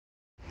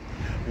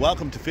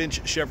Welcome to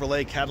Finch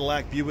Chevrolet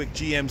Cadillac Buick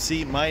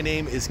GMC. My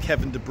name is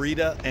Kevin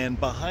DeBrida, and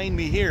behind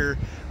me here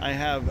I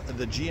have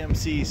the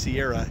GMC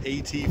Sierra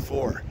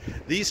AT4.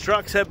 These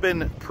trucks have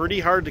been pretty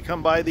hard to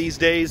come by these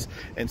days,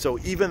 and so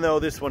even though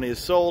this one is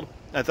sold,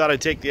 I thought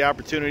I'd take the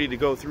opportunity to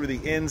go through the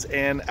ins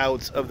and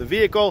outs of the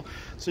vehicle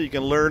so you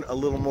can learn a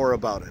little more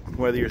about it.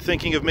 Whether you're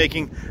thinking of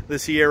making the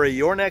Sierra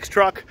your next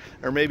truck,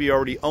 or maybe you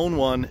already own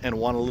one and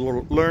want to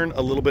learn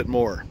a little bit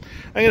more.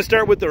 I'm going to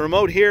start with the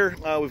remote here.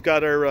 We've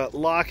got our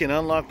lock and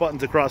unlock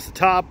buttons across the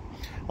top.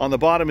 On the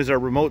bottom is our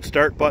remote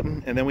start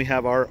button, and then we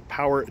have our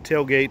power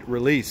tailgate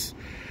release.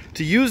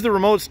 To use the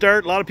remote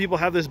start, a lot of people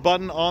have this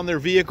button on their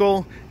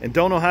vehicle and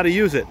don't know how to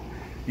use it.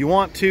 You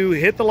want to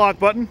hit the lock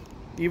button.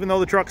 Even though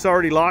the truck's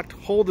already locked,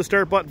 hold the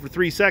start button for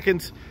 3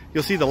 seconds.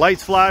 You'll see the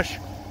lights flash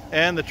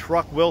and the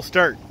truck will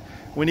start.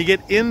 When you get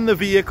in the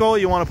vehicle,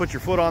 you want to put your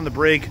foot on the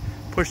brake,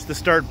 push the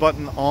start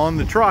button on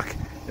the truck,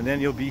 and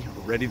then you'll be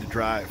ready to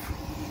drive.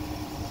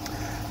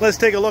 Let's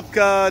take a look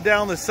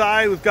down the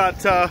side. We've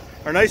got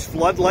our nice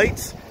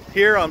floodlights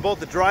here on both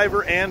the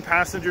driver and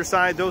passenger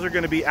side. Those are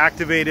going to be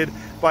activated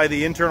by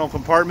the internal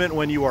compartment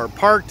when you are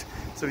parked.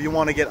 So if you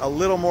want to get a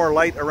little more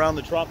light around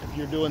the truck, if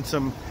you're doing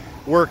some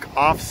work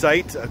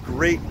off-site, a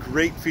great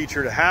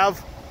feature to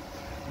have.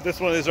 This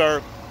one is our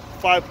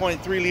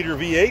 5.3 liter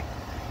V8.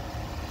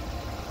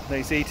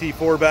 Nice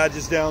AT4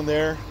 badges down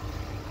there.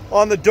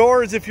 On the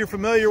doors, if you're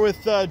familiar with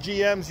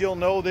GMs, you'll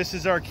know this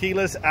is our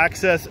keyless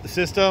access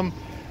system.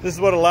 This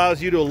is what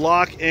allows you to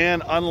lock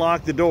and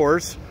unlock the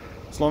doors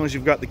as long as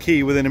you've got the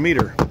key within a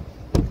meter.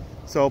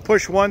 So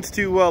push once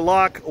to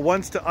lock,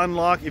 once to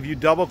unlock. If you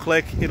double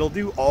click, it'll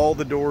do all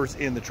the doors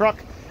in the truck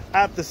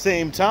at the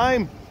same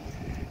time.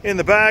 In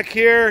the back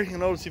here, you'll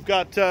notice you've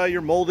got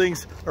your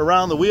moldings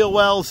around the wheel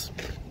wells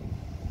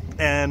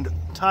and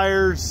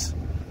tires,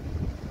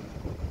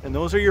 and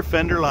those are your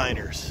fender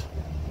liners.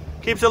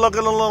 Keeps it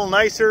looking a little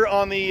nicer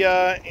on the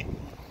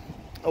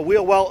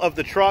wheel well of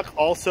the truck.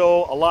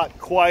 Also a lot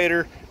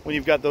quieter when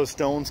you've got those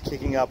stones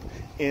kicking up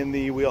in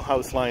the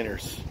wheelhouse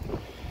liners.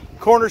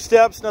 Corner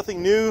steps,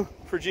 nothing new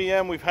for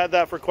GM. We've had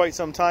that for quite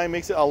some time.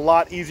 Makes it a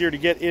lot easier to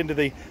get into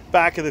the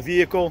back of the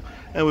vehicle.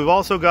 And we've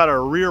also got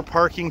our rear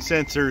parking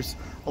sensors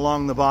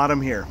along the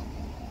bottom here.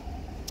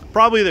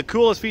 Probably the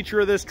coolest feature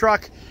of this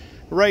truck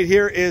right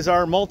here is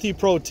our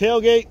multi-pro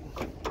tailgate.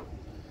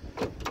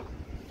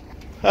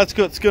 That's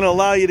what's going to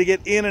allow you to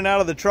get in and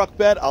out of the truck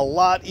bed a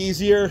lot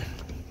easier.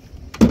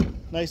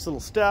 Nice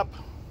little step.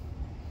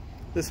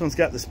 This one's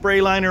got the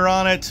spray liner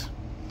on it,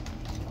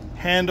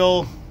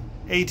 handle,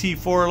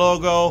 AT4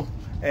 logo,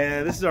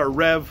 and this is our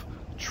Rev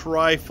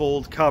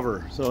tri-fold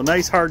cover. So a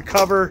nice hard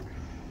cover.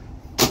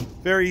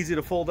 Very easy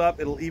to fold up.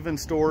 It'll even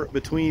store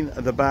between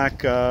the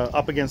back,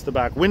 up against the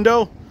back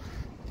window.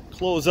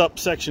 Close up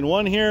section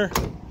 1 here.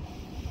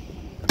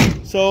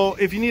 So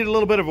if you need a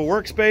little bit of a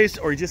workspace,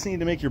 or you just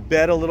need to make your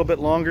bed a little bit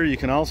longer, you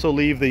can also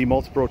leave the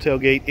multi-pro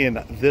tailgate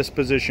in this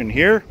position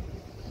here.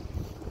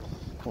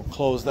 We'll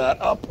close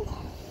that up.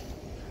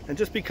 And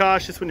just be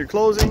cautious when you're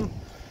closing.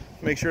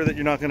 Make sure that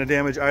you're not going to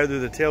damage either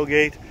the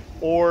tailgate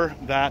or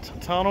that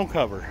tonneau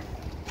cover.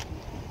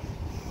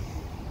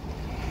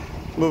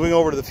 Moving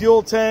over to the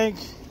fuel tank.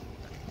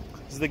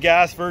 This is the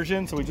gas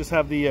version, so we just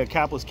have the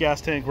capless gas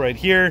tank right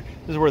here.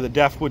 This is where the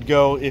DEF would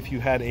go if you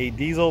had a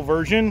diesel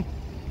version.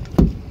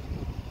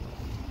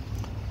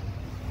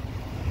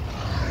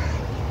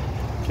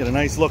 Get a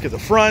nice look at the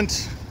front.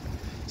 So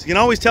you can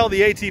always tell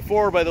the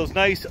AT4 by those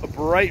nice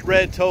bright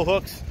red tow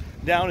hooks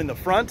down in the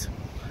front.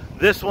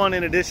 This one,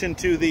 in addition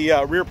to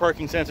the rear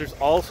parking sensors,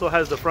 also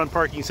has the front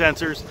parking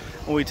sensors.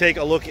 When we take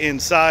a look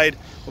inside,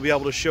 we'll be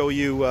able to show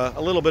you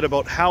a little bit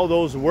about how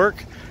those work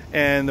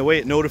and the way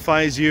it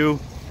notifies you,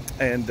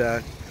 and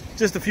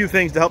just a few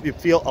things to help you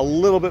feel a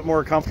little bit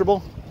more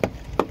comfortable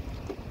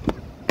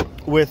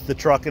with the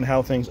truck and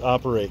how things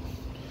operate.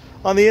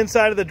 On the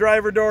inside of the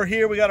driver door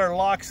here, we got our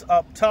locks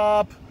up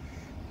top,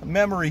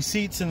 memory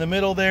seats in the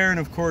middle there, and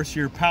of course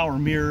your power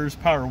mirrors,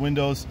 power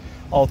windows,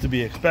 all to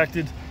be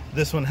expected.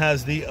 This one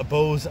has the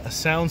Bose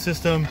sound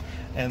system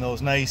and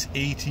those nice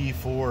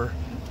AT4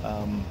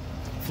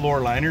 floor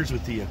liners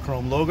with the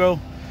chrome logo.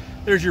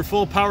 There's your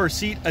full power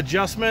seat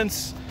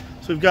adjustments.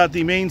 So we've got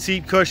the main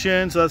seat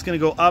cushion, so that's going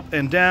to go up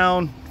and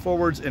down,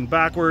 forwards and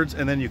backwards,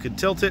 and then you can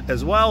tilt it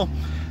as well.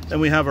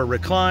 Then we have our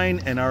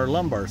recline and our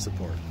lumbar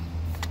support.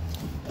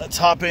 Let's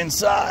hop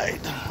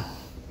inside.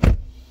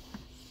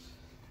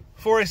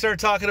 Before I start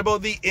talking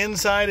about the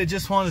inside, I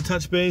just want to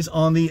touch base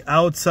on the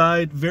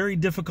outside. Very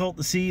difficult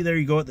to see. There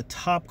you go at the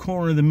top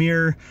corner of the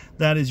mirror.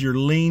 That is your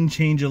lane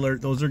change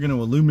alert. Those are going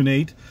to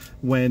illuminate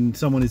when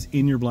someone is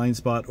in your blind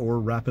spot or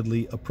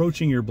rapidly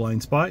approaching your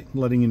blind spot,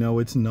 letting you know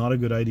it's not a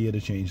good idea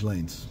to change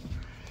lanes.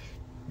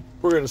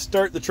 We're going to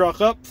start the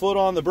truck up, foot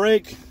on the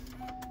brake,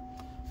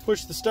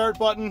 push the start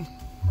button.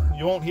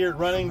 You won't hear it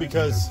running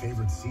because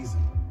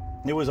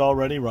it was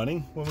already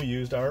running when we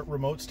used our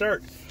remote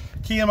start.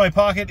 Key in my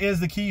pocket is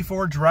the key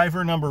for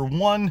driver number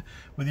 1.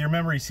 With your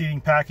memory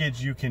seating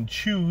package, you can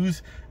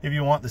choose if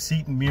you want the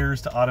seat and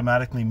mirrors to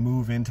automatically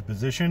move into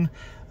position.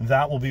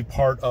 That will be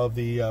part of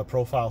the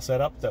profile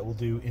setup that we'll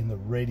do in the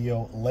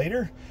radio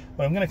later.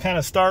 But I'm going to kind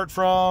of start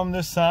from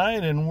this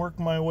side and work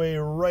my way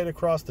right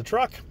across the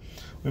truck.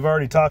 We've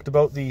already talked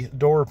about the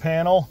door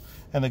panel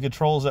and the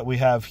controls that we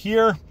have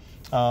here.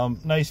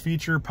 Nice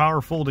feature, power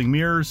folding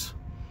mirrors.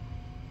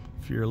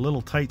 If you're a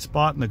little tight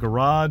spot in the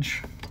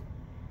garage,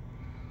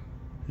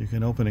 you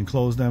can open and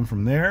close them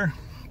from there.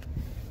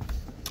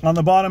 On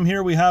the bottom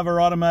here, we have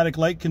our automatic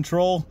light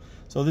control.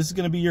 So this is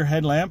going to be your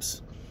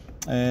headlamps.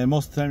 And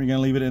most of the time you're going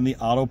to leave it in the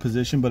auto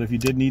position, but if you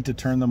did need to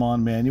turn them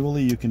on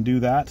manually, you can do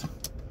that.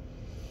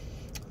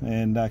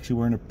 And actually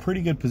we're in a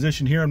pretty good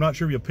position here. I'm not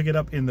sure if you'll pick it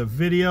up in the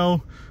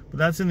video, but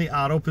that's in the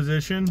auto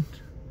position.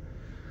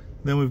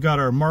 Then we've got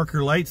our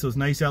marker lights, those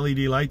nice LED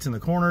lights in the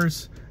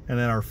corners, and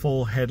then our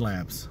full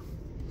headlamps.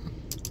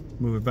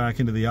 Move it back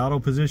into the auto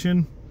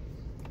position.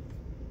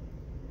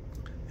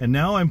 And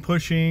now I'm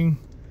pushing,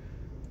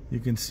 you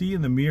can see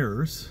in the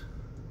mirrors,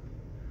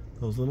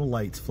 those little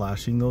lights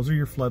flashing. Those are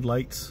your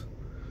floodlights.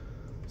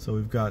 So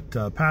we've got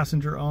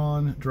passenger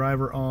on,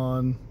 driver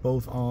on,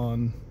 both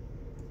on,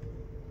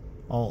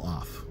 all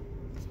off.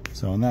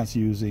 So, and that's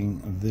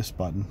using this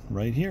button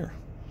right here.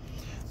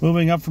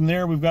 Moving up from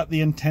there, we've got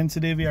the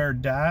intensity of our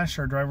dash,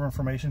 our driver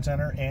information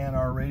center, and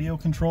our radio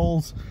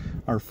controls,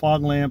 our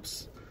fog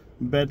lamps,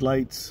 bed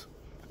lights,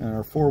 and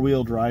our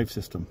four-wheel drive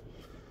system.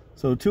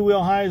 So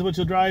two-wheel high is what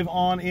you'll drive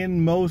on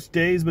in most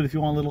days, but if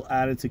you want a little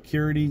added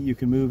security, you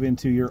can move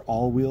into your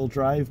all-wheel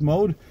drive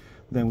mode.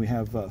 Then we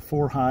have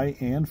 4 high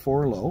and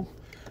 4 low.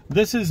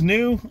 This is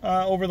new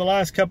over the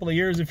last couple of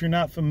years if you're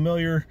not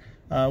familiar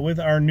with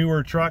our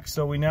newer trucks.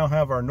 So we now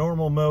have our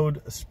normal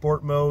mode,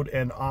 sport mode,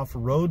 and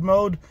off-road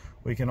mode.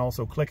 We can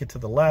also click it to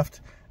the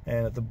left,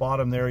 and at the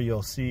bottom there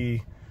you'll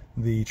see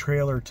the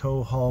trailer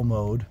tow haul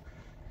mode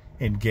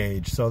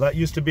engaged. So that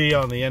used to be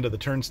on the end of the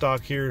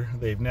turnstock here.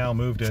 They've now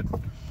moved it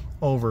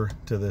over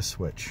to this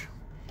switch.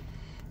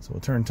 So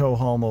we'll turn tow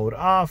haul mode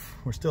off.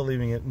 We're still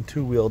leaving it in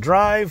two-wheel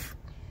drive.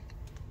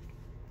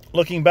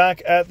 Looking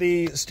back at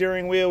the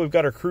steering wheel, we've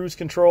got our cruise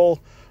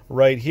control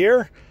right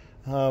here.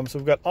 So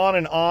we've got on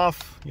and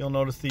off. You'll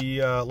notice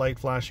the light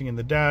flashing in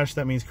the dash.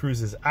 That means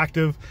cruise is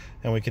active,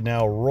 and we can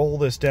now roll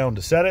this down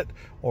to set it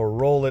or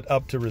roll it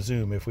up to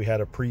resume if we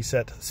had a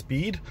preset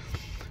speed.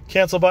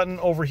 Cancel button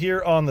over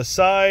here on the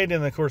side,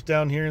 and of course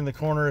down here in the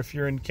corner if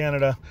you're in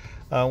Canada,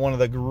 one of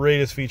the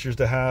greatest features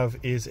to have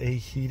is a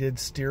heated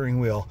steering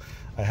wheel.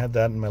 I had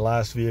that in my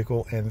last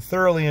vehicle and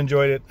thoroughly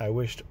enjoyed it. I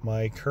wished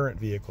my current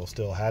vehicle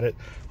still had it.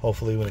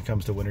 Hopefully when it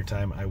comes to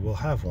wintertime, I will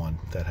have one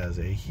that has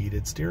a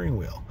heated steering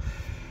wheel.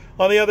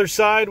 On the other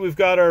side, we've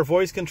got our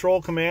voice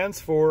control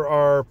commands for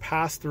our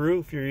pass-through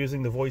if you're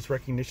using the voice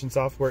recognition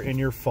software in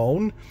your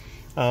phone.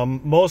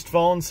 Most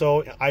phones,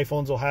 so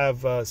iPhones will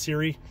have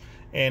Siri,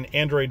 and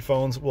Android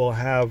phones will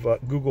have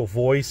Google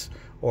Voice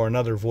or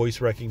another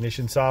voice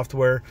recognition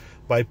software.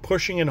 By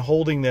pushing and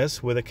holding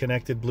this with a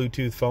connected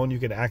Bluetooth phone, you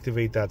can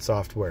activate that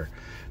software.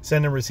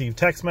 Send and receive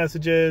text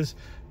messages,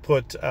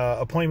 put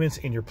appointments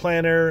in your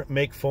planner,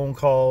 make phone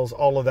calls,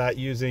 all of that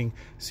using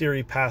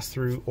Siri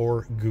pass-through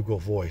or Google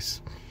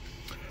Voice.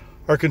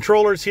 Our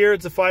controllers here,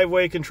 it's a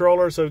 5-way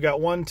controller, so we've got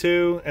 1,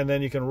 2, and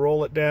then you can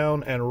roll it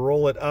down and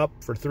roll it up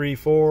for 3,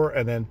 4,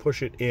 and then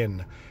push it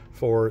in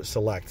for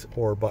select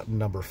or button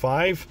number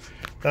 5.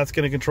 That's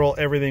going to control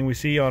everything we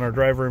see on our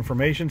driver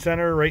information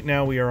center. Right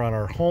now we are on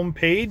our home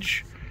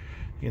page.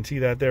 You can see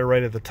that there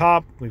right at the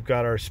top. We've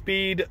got our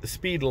speed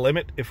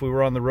limit. If we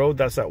were on the road,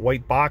 that's that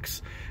white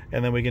box.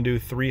 And then we can do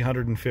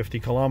 350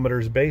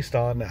 kilometers based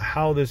on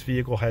how this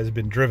vehicle has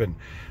been driven.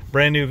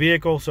 Brand new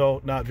vehicle,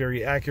 so not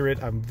very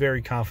accurate. I'm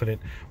very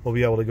confident we'll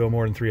be able to go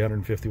more than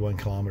 351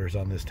 kilometers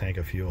on this tank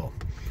of fuel.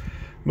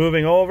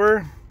 Moving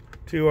over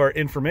to our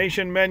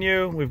information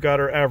menu, we've got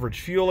our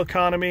average fuel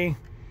economy,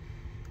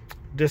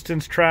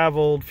 distance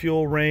traveled,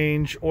 fuel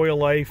range, oil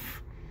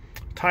life,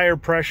 tire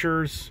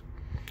pressures,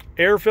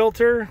 air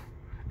filter,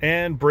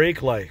 and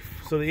brake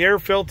life. So the air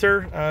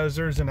filter,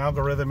 there's an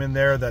algorithm in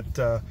there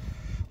that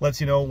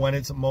lets you know when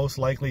it's most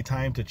likely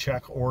time to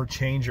check or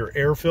change your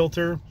air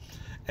filter.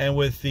 And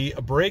with the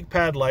brake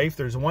pad life,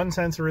 there's one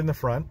sensor in the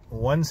front,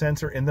 one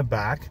sensor in the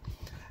back.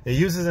 It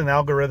uses an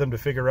algorithm to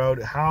figure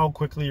out how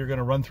quickly you're going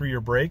to run through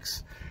your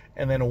brakes.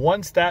 And then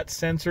once that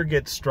sensor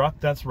gets struck,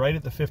 that's right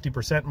at the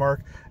 50%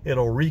 mark,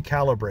 it'll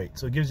recalibrate.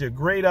 So it gives you a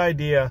great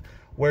idea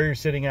where you're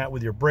sitting at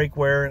with your brake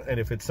wear and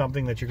if it's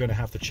something that you're going to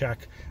have to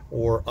check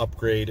or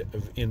upgrade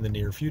in the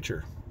near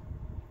future.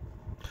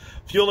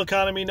 Fuel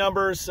economy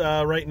numbers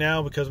right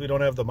now, because we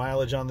don't have the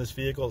mileage on this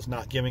vehicle, it's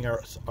not giving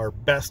us our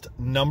best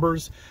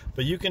numbers,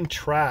 but you can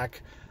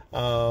track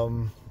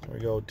there we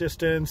go,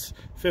 distance,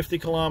 50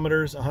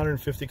 kilometers,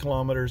 150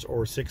 kilometers,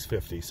 or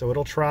 650. So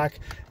it'll track,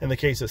 in the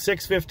case of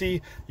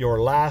 650,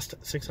 your last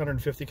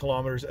 650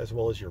 kilometers as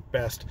well as your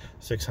best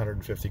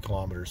 650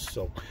 kilometers.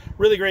 So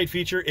really great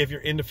feature if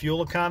you're into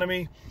fuel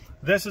economy.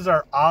 This is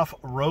our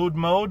off-road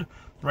mode.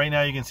 Right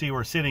now you can see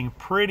we're sitting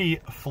pretty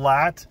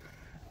flat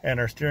and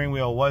our steering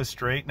wheel was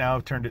straight. Now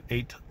I've turned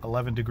it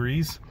 11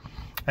 degrees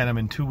and I'm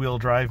in two-wheel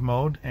drive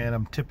mode, and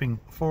I'm tipping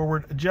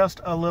forward just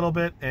a little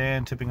bit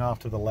and tipping off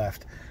to the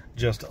left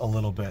just a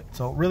little bit.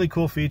 So really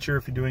cool feature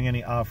if you're doing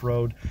any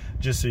off-road,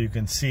 just so you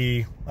can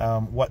see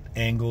what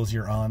angles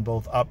you're on,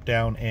 both up,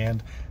 down,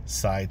 and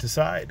side to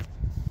side.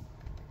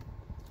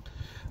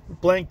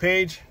 Blank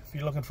page. If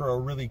you're looking for a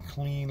really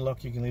clean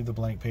look, you can leave the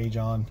blank page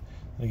on.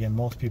 And again,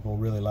 most people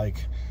really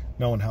like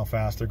knowing how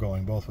fast they're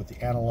going, both with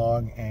the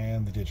analog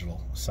and the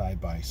digital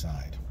side by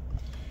side.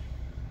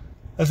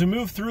 As we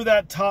move through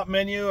that top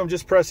menu, I'm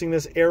just pressing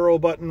this arrow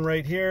button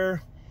right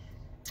here.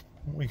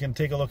 We can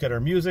take a look at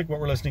our music,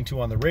 what we're listening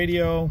to on the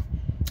radio,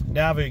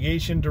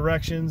 navigation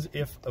directions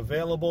if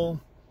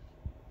available.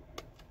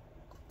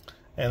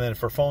 And then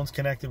for phones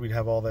connected, we'd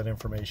have all that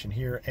information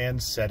here,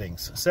 and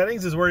settings.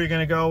 Settings is where you're going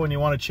to go when you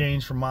want to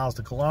change from miles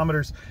to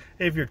kilometers.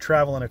 If you're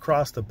traveling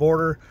across the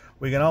border,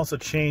 we can also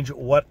change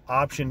what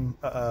option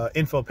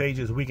info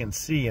pages we can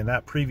see in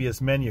that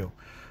previous menu.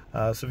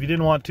 So if you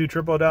didn't want 2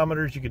 trip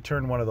odometers, you could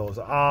turn one of those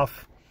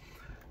off.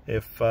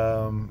 If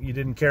you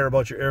didn't care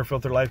about your air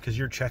filter life because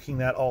you're checking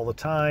that all the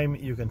time,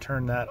 you can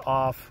turn that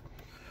off.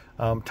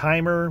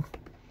 Timer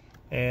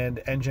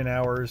and engine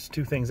hours,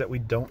 2 things that we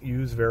don't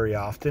use very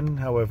often.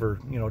 However,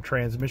 you know,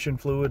 transmission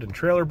fluid and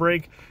trailer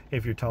brake,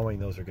 if you're towing,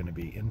 those are going to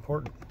be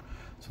important.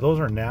 So those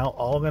are now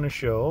all going to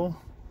show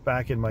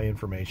back in my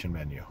information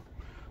menu.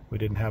 We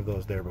didn't have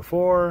those there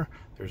before.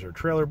 There's our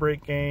trailer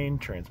brake gain,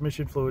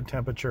 transmission fluid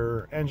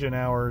temperature, engine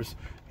hours,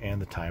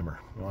 and the timer.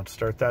 You want to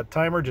start that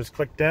timer, just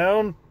click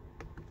down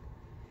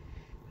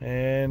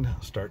and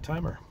start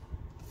timer.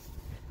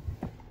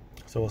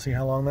 So we'll see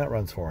how long that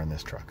runs for in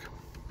this truck.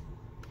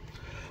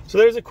 So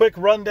there's a quick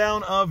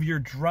rundown of your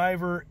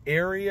driver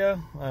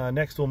area.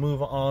 Next we'll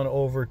move on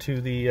over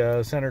to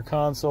the center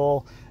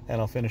console,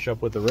 and I'll finish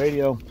up with the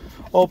radio.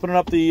 Opening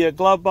up the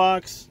glove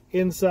box.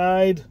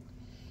 Inside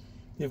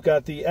you've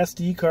got the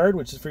SD card,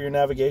 which is for your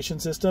navigation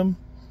system,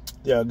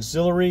 the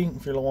auxiliary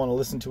if you don't want to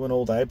listen to an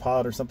old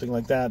iPod or something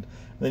like that. And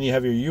then you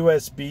have your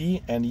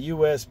USB and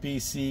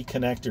USB-C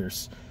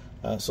connectors.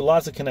 So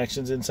lots of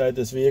connections inside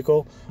this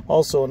vehicle.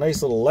 Also a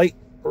nice little light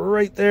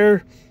right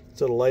there,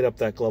 so it'll light up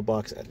that glove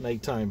box at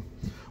nighttime.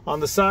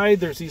 On the side,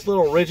 there's these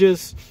little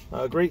ridges,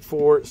 great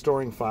for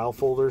storing file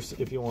folders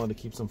if you want to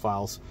keep some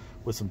files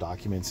with some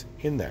documents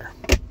in there.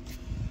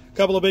 A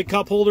couple of big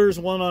cup holders,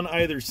 one on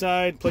either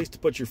side, place to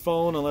put your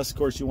phone, unless of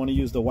course you want to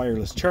use the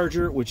wireless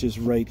charger, which is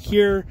right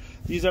here.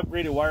 These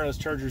upgraded wireless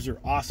chargers are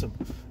awesome.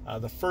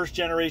 The first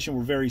generation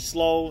were very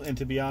slow, and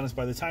to be honest,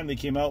 by the time they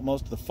came out,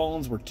 most of the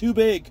phones were too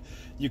big.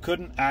 You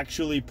couldn't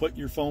actually put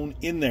your phone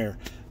in there.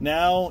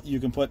 Now you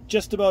can put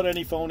just about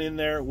any phone in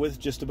there with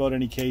just about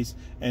any case,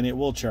 and it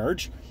will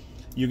charge.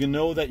 You can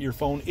know that your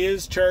phone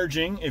is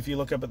charging if you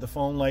look up at the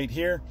phone light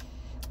here,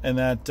 and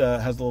that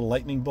has a little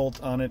lightning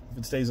bolt on it. If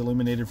it stays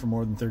illuminated for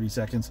more than 30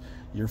 seconds,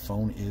 your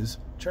phone is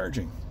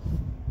charging.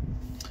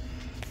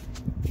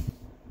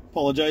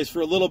 Apologize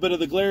for a little bit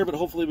of the glare, but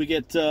hopefully we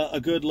get a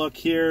good look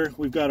here.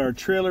 We've got our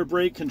trailer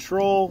brake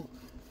control.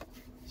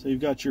 So you've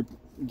got your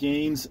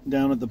gains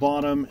down at the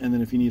bottom, and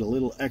then if you need a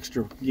little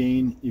extra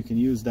gain, you can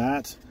use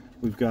that.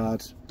 We've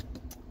got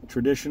a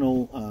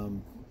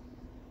traditional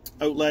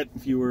outlet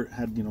if you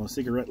had a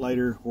cigarette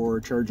lighter or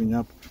charging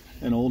up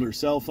an older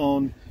cell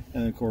phone,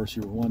 and of course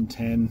your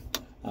 110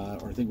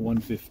 or I think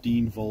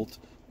 115 volt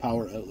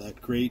power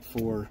outlet, great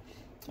for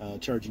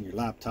charging your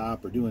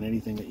laptop or doing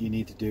anything that you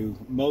need to do.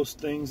 Most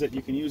things that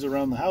you can use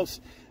around the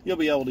house, you'll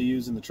be able to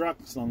use in the truck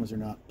as long as you're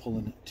not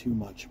pulling too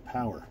much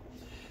power.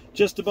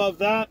 Just above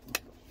that,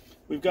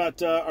 we've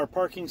got our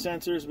parking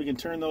sensors. We can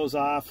turn those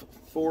off.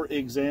 For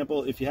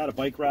example, if you had a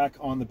bike rack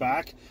on the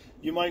back,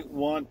 you might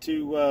want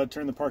to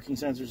turn the parking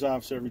sensors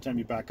off so every time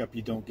you back up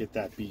you don't get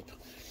that beep.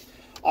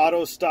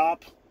 Auto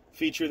stop,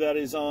 feature that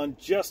is on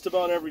just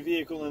about every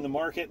vehicle in the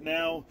market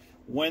now.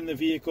 When the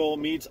vehicle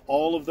meets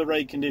all of the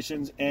right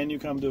conditions and you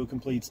come to a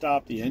complete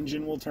stop, the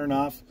engine will turn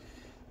off.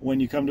 When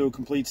you come to a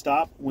complete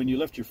stop, when you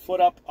lift your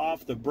foot up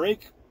off the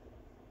brake,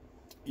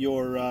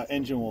 your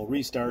engine will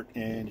restart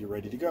and you're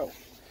ready to go.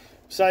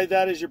 Beside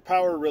that is your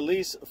power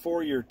release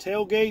for your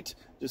tailgate.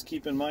 Just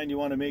keep in mind you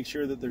want to make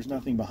sure that there's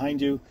nothing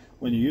behind you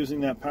when you're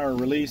using that power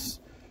release.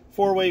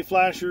 4-way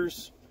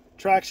flashers,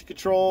 traction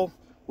control,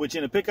 which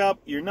in a pickup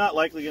you're not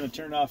likely going to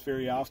turn off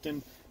very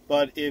often.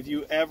 But if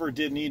you ever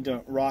did need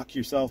to rock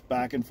yourself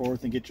back and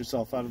forth and get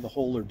yourself out of the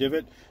hole or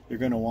divot, you're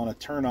going to want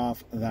to turn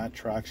off that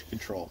traction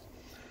control.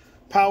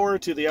 Power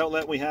to the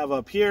outlet we have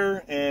up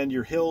here, and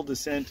your hill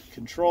descent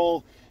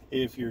control.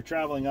 If you're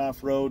traveling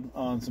off-road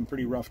on some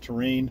pretty rough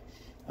terrain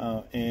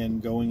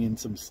and going in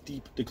some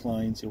steep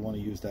declines, you'll want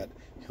to use that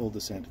hill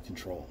descent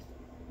control.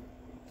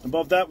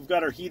 Above that, we've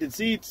got our heated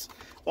seats.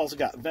 We've also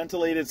got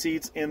ventilated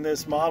seats in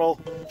this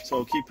model,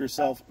 so keep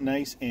yourself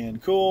nice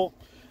and cool.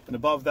 And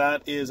above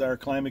that is our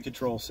climate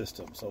control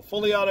system. So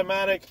fully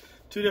automatic,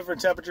 2 different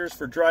temperatures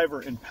for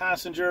driver and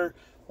passenger.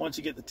 Once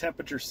you get the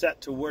temperature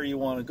set to where you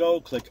want to go,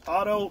 click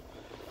auto.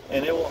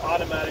 and it will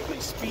automatically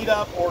speed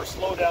up or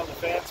slow down the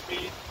fan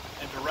speed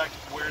and direct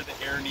where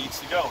the air needs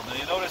to go. Now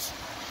you notice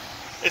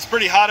it's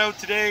pretty hot out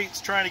today. It's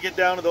trying to get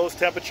down to those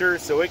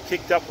temperatures, so it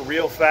kicked up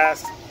real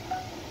fast.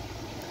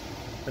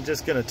 I'm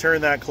just going to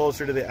turn that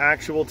closer to the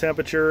actual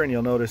temperature, and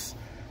you'll notice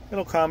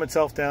it'll calm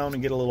itself down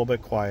and get a little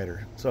bit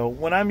quieter. So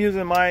when I'm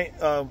using my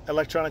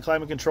electronic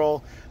climate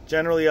control,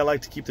 generally I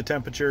like to keep the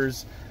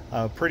temperatures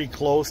pretty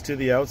close to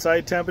the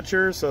outside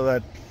temperature, so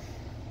that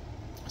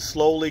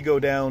slowly go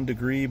down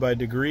degree by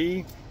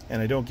degree,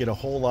 and I don't get a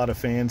whole lot of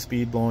fan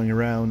speed blowing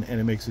around,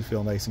 and it makes me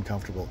feel nice and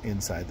comfortable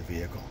inside the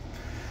vehicle.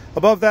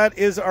 Above that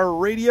is our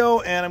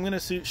radio, and I'm going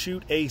to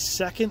shoot a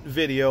second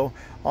video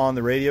on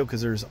the radio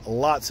because there's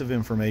lots of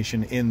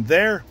information in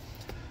there.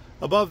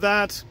 Above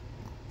that,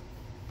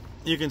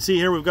 you can see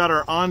here we've got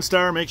our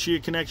OnStar. Make sure you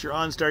connect your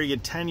OnStar. You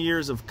get 10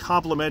 years of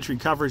complimentary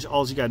coverage.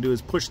 All you got to do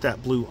is push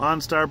that blue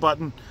OnStar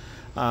button.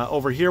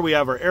 Over here we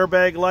have our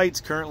airbag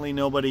lights. Currently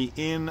nobody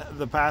in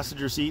the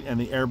passenger seat, and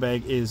the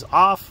airbag is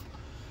off.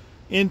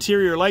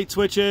 Interior light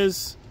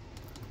switches,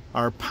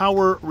 our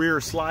power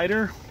rear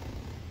slider.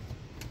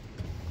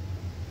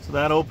 So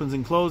that opens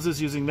and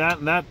closes using that,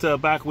 and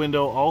that back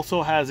window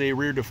also has a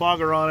rear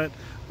defogger on it,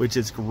 which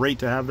is great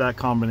to have that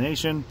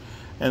combination.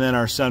 And then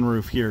our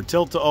sunroof here,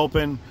 tilt to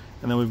open,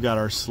 and then we've got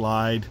our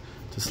slide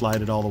to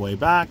slide it all the way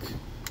back.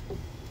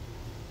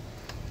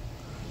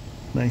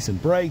 Nice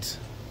and bright.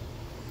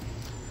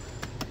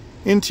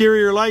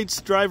 Interior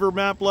lights, driver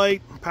map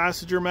light,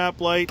 passenger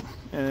map light,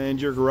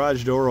 and your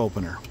garage door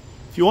opener.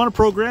 If you want to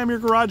program your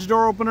garage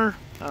door opener,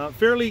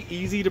 fairly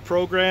easy to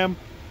program.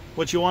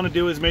 What you want to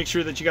do is make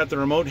sure that you got the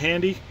remote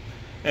handy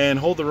and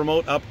hold the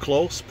remote up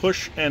close.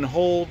 Push and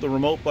hold the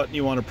remote button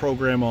you want to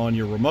program on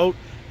your remote,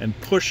 and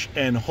push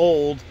and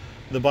hold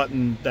the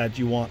button that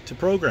you want to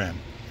program.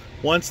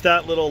 Once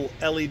that little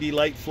LED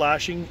light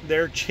flashing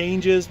there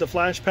changes the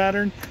flash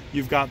pattern,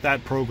 you've got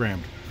that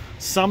programmed.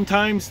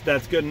 Sometimes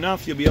that's good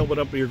enough. You'll be able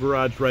to open your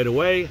garage right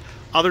away.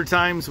 Other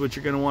times what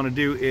you're going to want to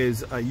do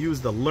is use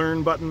the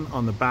Learn button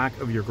on the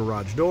back of your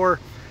garage door,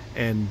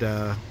 and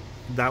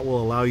that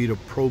will allow you to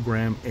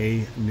program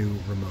a new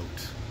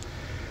remote.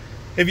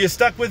 If you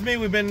stuck with me,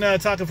 we've been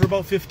talking for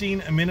about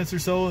 15 minutes or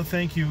so.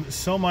 Thank you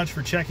so much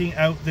for checking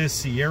out this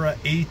Sierra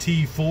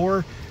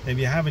AT4. If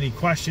you have any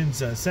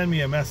questions, send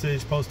me a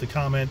message, post a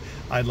comment.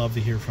 I'd love to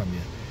hear from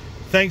you.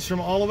 Thanks from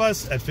all of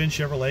us at Finn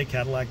Chevrolet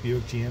Cadillac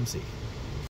Buick GMC.